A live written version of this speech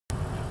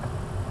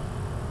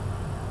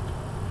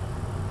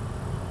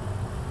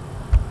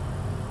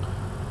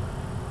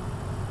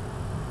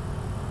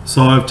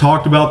So I've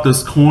talked about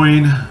this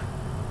coin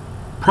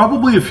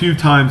probably a few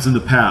times in the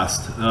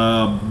past,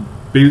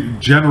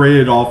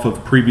 generated off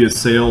of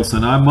previous sales,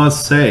 and I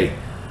must say,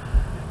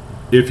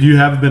 if you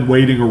haven't been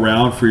waiting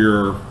around for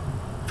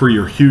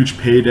your huge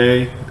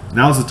payday,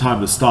 now's the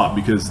time to stop,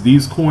 because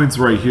these coins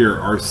right here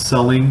are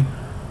selling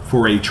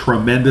for a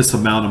tremendous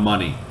amount of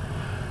money.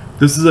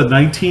 This is a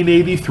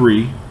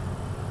 1983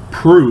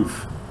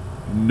 proof,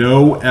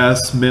 no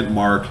S mint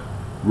mark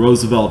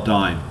Roosevelt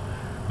dime.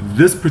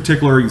 This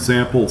particular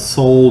example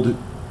sold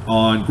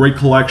on Great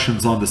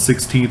Collections on the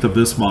 16th of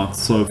this month,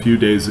 so a few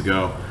days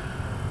ago,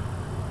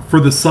 for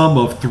the sum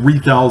of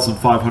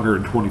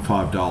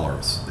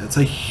 $3,525. That's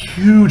a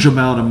huge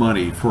amount of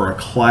money for a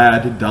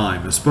clad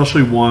dime,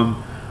 especially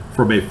one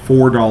from a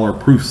 $4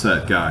 proof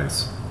set,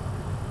 guys.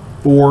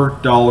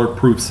 $4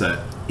 proof set.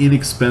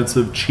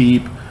 Inexpensive,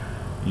 cheap,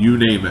 you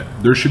name it.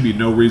 There should be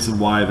no reason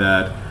why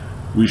that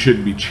we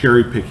shouldn't be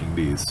cherry picking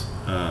these.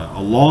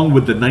 Along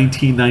with the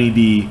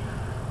 1990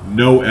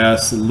 No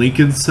S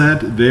Lincoln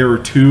cent, they are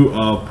two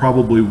of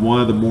probably one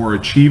of the more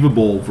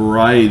achievable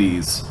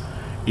varieties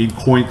in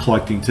coin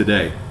collecting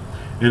today.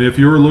 And if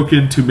you're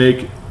looking to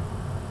make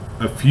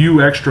a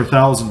few extra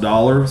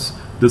 $1,000,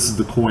 this is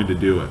the coin to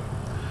do it.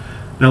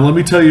 Now let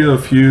me tell you a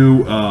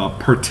few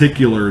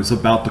particulars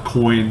about the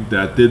coin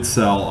that did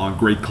sell on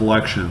Great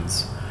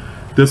Collections.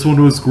 This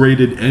one was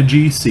graded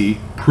NGC,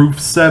 proof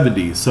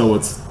 70, so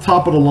it's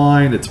top of the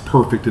line, it's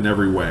perfect in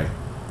every way.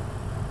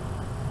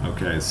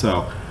 Okay,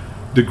 so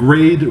the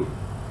grade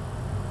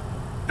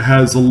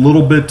has a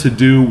little bit to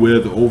do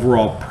with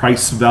overall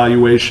price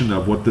valuation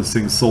of what this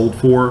thing sold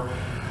for.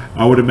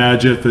 I would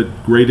imagine if it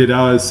graded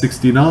out as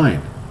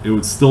 69, it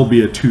would still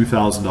be a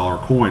 $2,000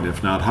 coin,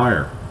 if not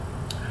higher.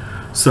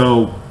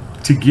 So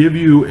to give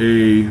you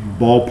a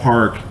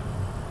ballpark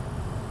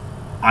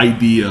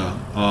idea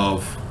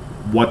of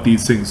what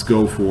these things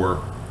go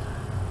for,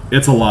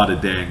 it's a lot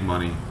of dang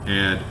money.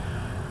 And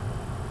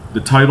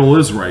the title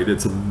is right,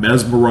 it's a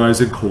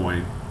mesmerizing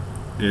coin.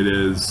 It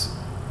is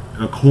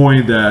a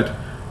coin that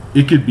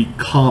it could be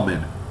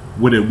common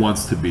when it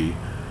wants to be.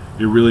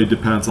 It really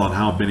depends on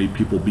how many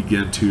people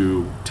begin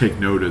to take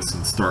notice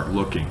and start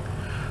looking.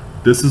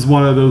 This is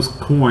one of those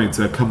coins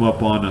that come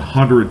up on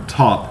 100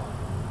 top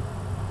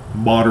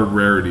modern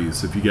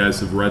rarities. If you guys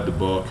have read the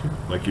book,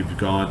 like if you've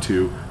gone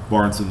to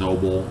Barnes &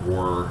 Noble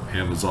or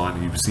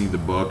Amazon, you've seen the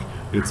book,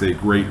 it's a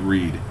great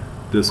read.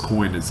 This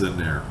coin is in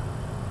there.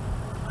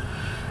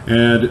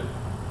 And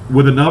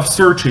with enough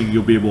searching,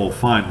 you'll be able to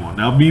find one.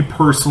 Now, me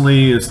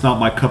personally, it's not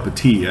my cup of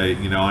tea.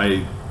 I'm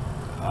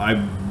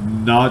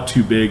not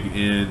too big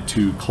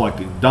into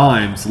collecting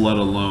dimes, let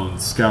alone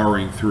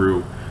scouring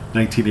through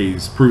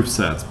 1980s proof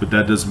sets, but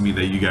that doesn't mean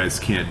that you guys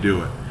can't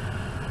do it.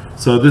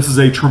 So this is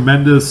a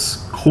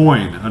tremendous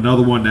coin,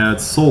 another one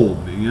that's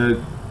sold.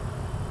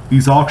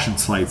 These auction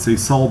sites, they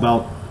sell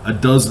about a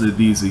dozen of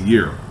these a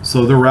year,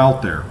 so they're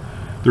out there.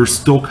 They're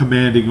still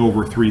commanding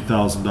over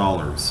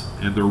 $3,000,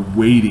 and they're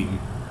waiting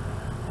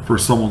for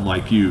someone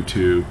like you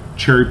to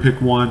cherry pick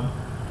one,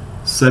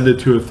 send it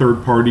to a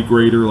third-party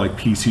grader like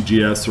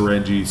PCGS or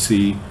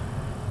NGC,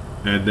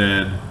 and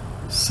then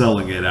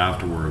selling it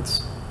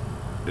afterwards.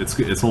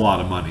 It's a lot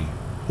of money.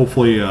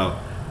 Hopefully,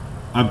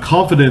 I'm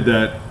confident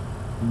that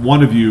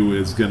one of you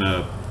is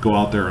gonna go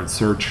out there and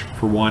search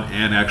for one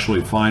and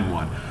actually find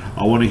one.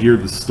 I want to hear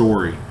the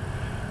story.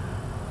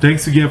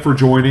 Thanks again for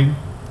joining.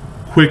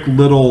 Quick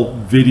little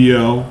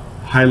video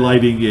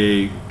highlighting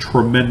a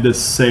tremendous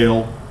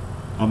sale.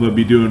 I'm going to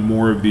be doing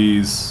more of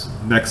these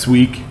next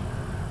week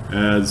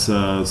as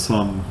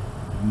some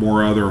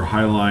more other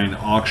highline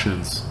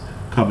auctions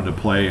come into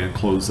play and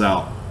close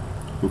out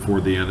before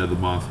the end of the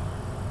month.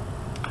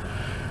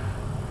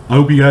 I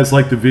hope you guys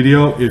liked the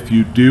video. If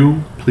you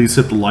do, please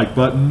hit the like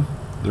button.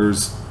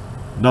 There's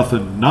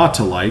nothing not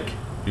to like.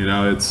 You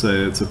know, it's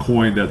a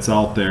coin that's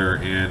out there,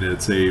 and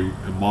it's a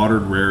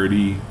modern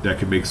rarity that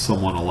can make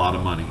someone a lot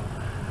of money.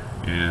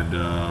 And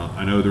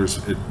I know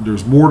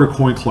there's more to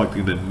coin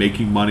collecting than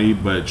making money,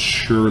 but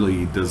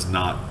surely does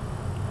not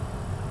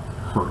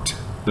hurt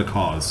the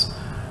cause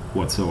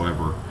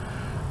whatsoever.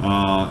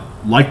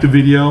 Like the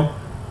video,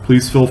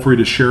 please feel free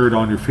to share it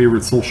on your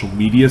favorite social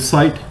media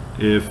site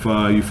if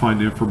you find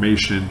the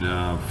information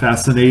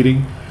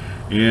fascinating,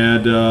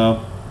 and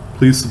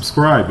please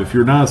subscribe. If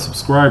you're not a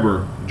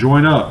subscriber,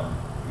 join up.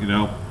 You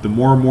know, the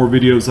more and more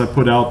videos I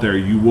put out there,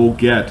 you will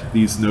get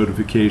these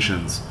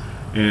notifications,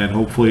 and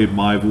hopefully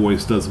my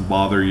voice doesn't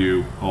bother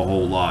you a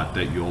whole lot,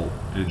 that you'll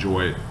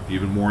enjoy it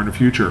even more in the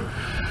future.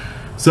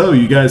 So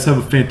you guys have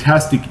a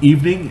fantastic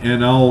evening,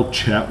 and I'll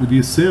chat with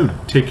you soon.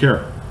 Take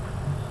care.